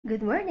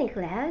Good morning,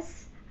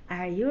 class.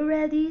 Are you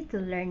ready to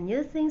learn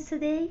new things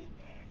today?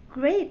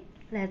 Great,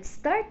 let's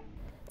start.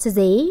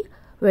 Today,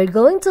 we're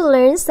going to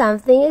learn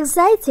something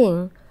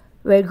exciting.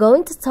 We're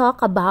going to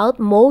talk about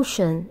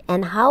motion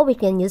and how we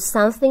can use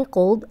something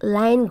called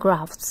line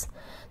graphs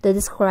to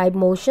describe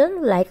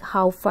motion, like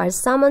how far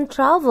someone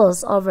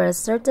travels over a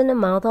certain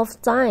amount of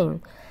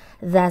time.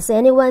 Does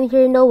anyone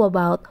here know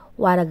about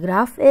what a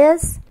graph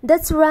is?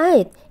 That's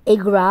right. A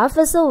graph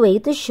is a way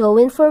to show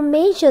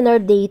information or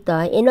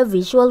data in a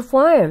visual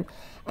form.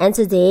 And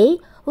today,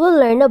 we'll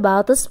learn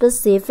about a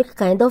specific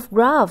kind of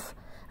graph,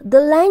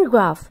 the line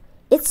graph.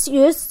 It's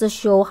used to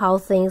show how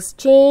things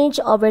change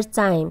over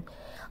time,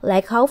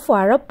 like how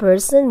far a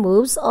person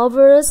moves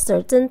over a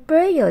certain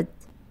period.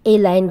 A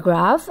line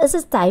graph is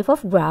a type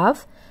of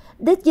graph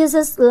that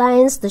uses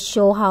lines to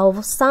show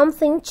how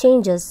something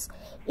changes.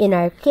 In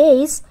our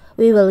case,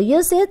 we will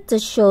use it to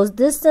show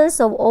distance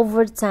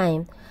over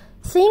time.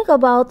 Think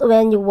about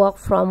when you walk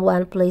from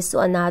one place to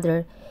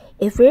another.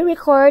 If we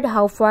record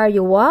how far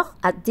you walk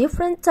at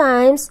different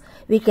times,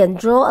 we can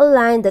draw a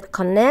line that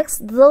connects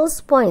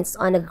those points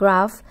on a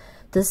graph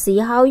to see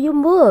how you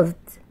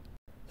moved.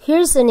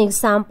 Here's an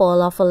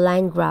example of a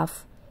line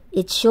graph.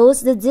 It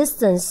shows the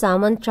distance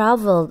someone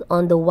traveled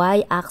on the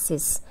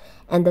y-axis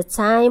and the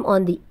time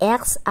on the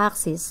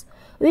x-axis.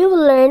 We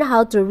will learn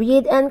how to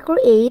read and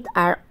create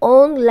our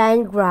own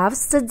line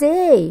graphs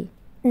today.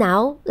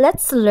 Now,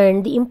 let's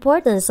learn the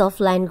importance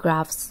of line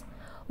graphs.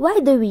 Why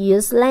do we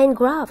use line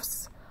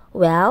graphs?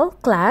 Well,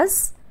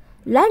 class,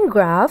 line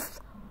graphs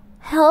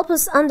help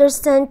us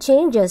understand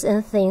changes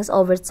in things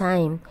over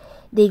time.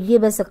 They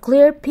give us a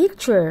clear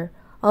picture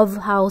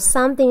of how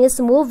something is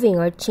moving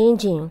or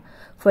changing.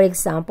 For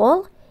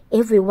example,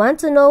 if we want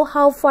to know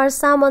how far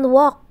someone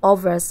walked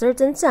over a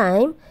certain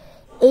time,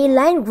 a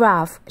line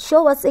graph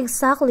shows us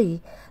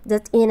exactly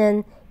that in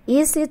an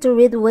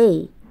easy-to-read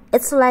way.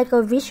 It's like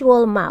a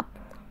visual map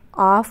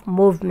of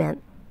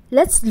movement.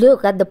 Let's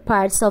look at the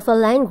parts of a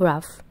line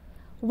graph.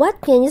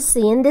 What can you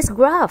see in this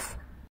graph?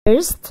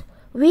 First,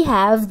 we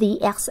have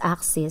the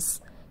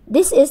x-axis.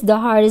 This is the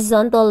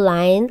horizontal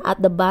line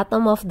at the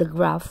bottom of the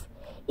graph.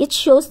 It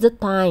shows the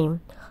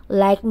time,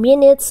 like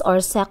minutes or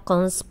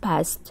seconds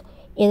passed.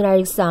 In our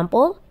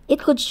example,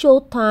 it could show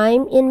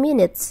time in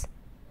minutes.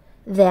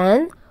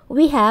 Then,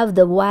 we have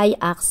the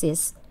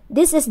y-axis.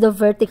 This is the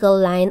vertical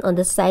line on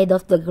the side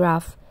of the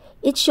graph.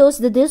 It shows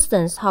the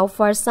distance, how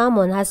far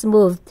someone has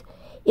moved.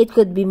 It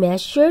could be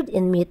measured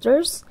in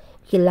meters,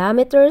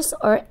 kilometers,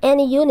 or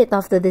any unit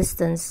of the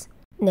distance.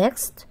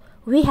 Next,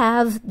 we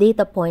have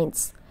data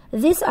points.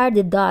 These are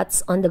the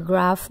dots on the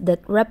graph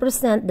that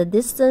represent the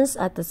distance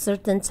at a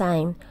certain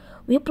time.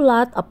 We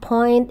plot a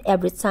point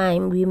every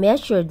time we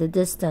measure the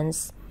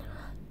distance.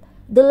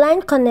 The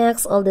line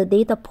connects all the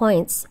data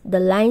points.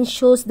 The line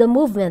shows the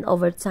movement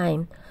over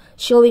time,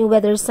 showing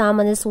whether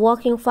someone is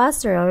walking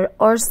faster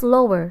or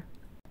slower.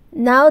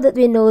 Now that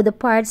we know the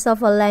parts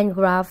of a line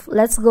graph,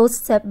 let's go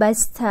step by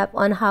step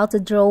on how to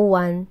draw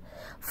one.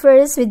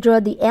 First, we draw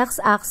the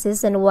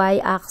x-axis and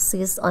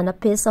y-axis on a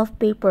piece of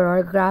paper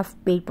or graph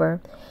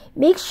paper.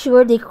 Make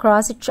sure they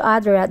cross each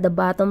other at the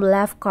bottom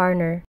left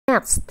corner.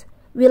 Next,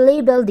 we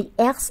label the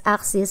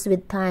x-axis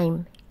with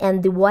time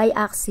and the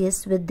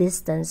y-axis with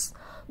distance.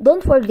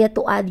 Don't forget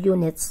to add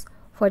units.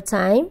 For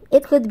time,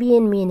 it could be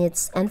in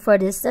minutes, and for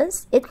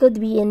distance, it could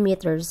be in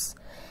meters.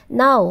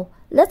 Now,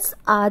 let's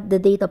add the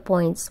data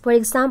points. For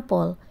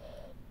example,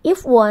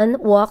 if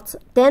one walked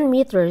 10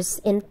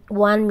 meters in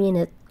 1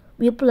 minute,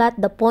 we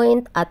plot the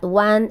point at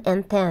 1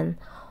 and 10.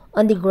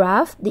 On the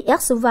graph, the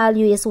x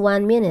value is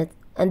 1 minute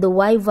and the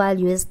y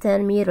value is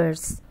 10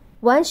 meters.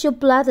 Once you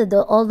plotted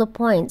all the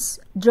points,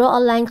 draw a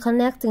line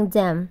connecting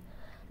them.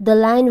 The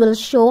line will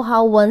show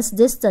how one's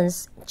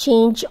distance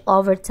change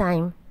over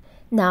time.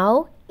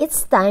 Now,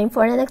 it's time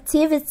for an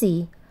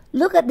activity.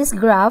 Look at this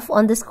graph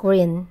on the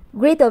screen.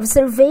 Great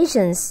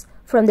observations.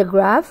 From the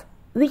graph,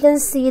 we can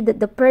see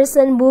that the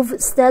person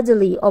moved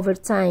steadily over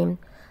time.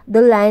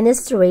 The line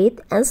is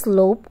straight and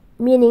sloped,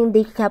 meaning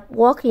they kept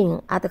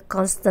walking at a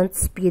constant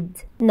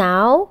speed.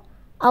 Now,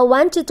 I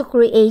want you to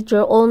create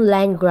your own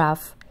line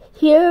graph.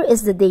 Here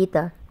is the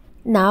data.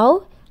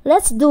 Now,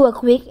 let's do a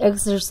quick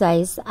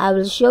exercise. I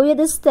will show you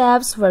the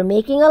steps for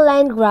making a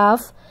line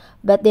graph,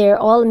 but they're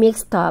all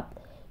mixed up.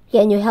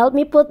 Can you help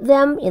me put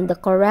them in the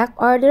correct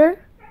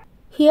order?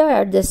 Here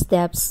are the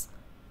steps.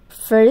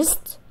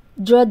 First,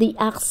 draw the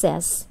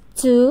axis.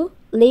 2.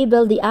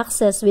 Label the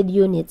axis with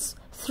units.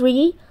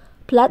 3.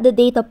 Plot the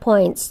data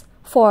points.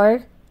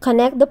 4.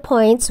 Connect the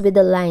points with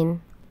the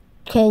line.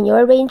 Can you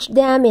arrange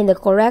them in the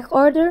correct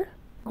order?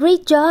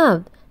 Great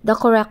job! The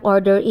correct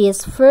order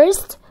is: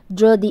 first,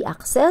 draw the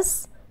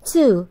axis.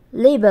 2.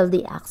 Label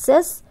the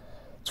axis.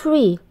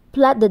 3.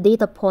 Plot the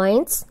data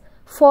points.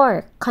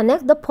 4.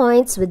 Connect the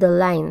points with the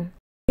line.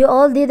 You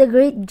all did a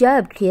great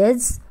job,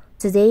 kids!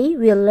 Today,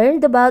 we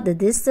learned about the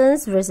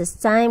distance versus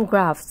time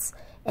graphs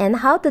and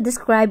how to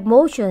describe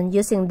motion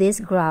using these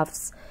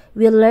graphs.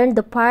 We learned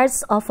the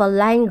parts of a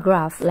line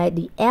graph like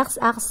the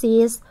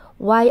x-axis,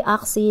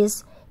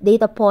 y-axis,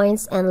 data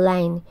points, and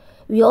line.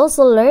 We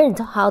also learned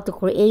how to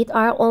create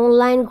our own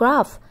line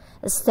graph,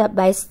 step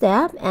by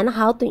step, and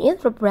how to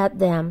interpret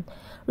them.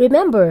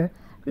 Remember,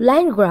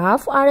 line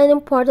graphs are an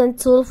important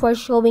tool for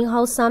showing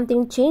how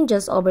something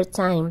changes over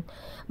time.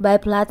 By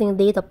plotting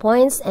data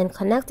points and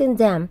connecting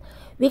them,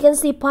 we can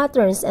see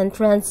patterns and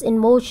trends in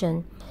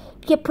motion.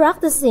 Keep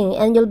practicing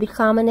and you'll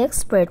become an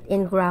expert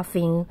in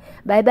graphing.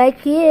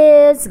 Bye-bye,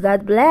 kids.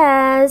 God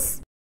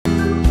bless.